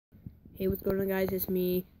Hey, what's going on, guys? It's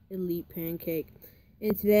me, Elite Pancake,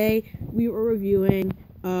 and today we were reviewing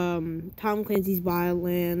Tom Clancy's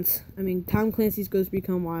Tom Clancy's Ghost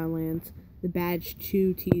Recon Wildlands, the Badge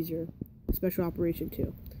 2 teaser, Special Operation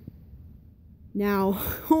 2. Now,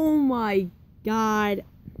 oh my god,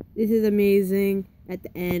 this is amazing. At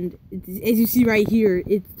the end, as you see right here,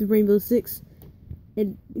 it's the Rainbow Six,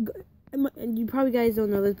 and you probably guys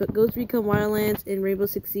don't know this, but Ghost Recon Wildlands and Rainbow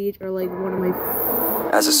Six Siege are like one of my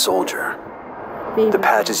As a soldier, the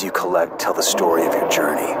badges you collect tell the story of your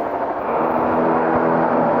journey.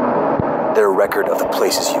 They're a record of the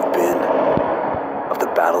places you've been, of the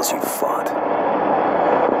battles you've fought.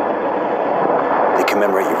 They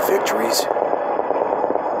commemorate your victories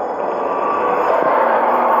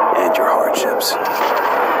and your hardships.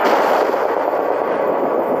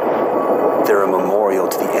 They're a memorial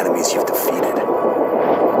to the enemies you've defeated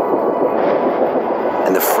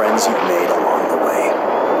and the friends you've made along the way.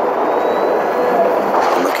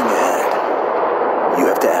 And looking ahead, you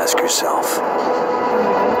have to ask yourself,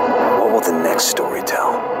 what will the next story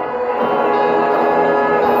tell?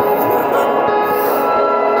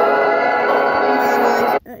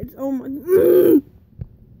 Oh my.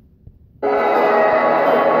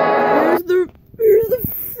 Here's the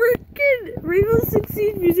freaking Rainbow Six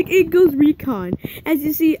Siege music. It goes recon. As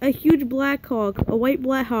you see, a huge Black Hawk, a white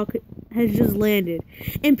Black Hawk, has just landed,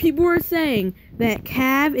 and people are saying that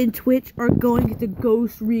Cav and Twitch are going to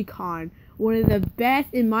Ghost Recon, one of the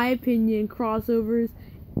best, in my opinion, crossovers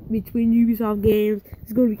between Ubisoft games.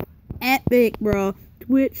 It's going to be epic, bro.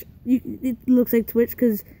 Twitch, it looks like Twitch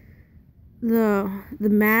because the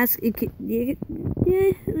mask, because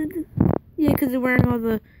they're wearing all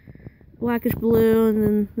the blackish blue, and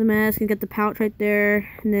then the mask, and got the pouch right there,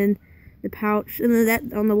 and then the pouch, and then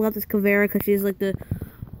that on the left is Kavera because she's like the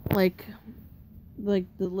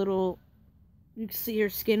little, you can see her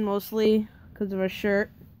skin mostly because of her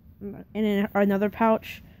shirt, and then another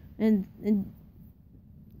pouch, and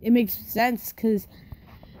it makes sense because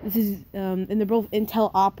this is and they're both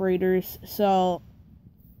Intel operators, so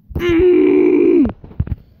Rainbow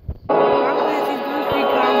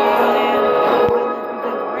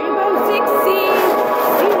Six Siege.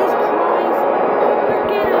 Jesus Christ,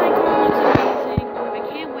 forget it, looks amazing. I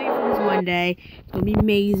can't wait for this Monday. It's gonna be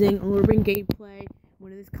amazing. I'm gonna bring gameplay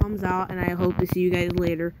when this comes out, and I hope to see you guys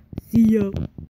later. See ya.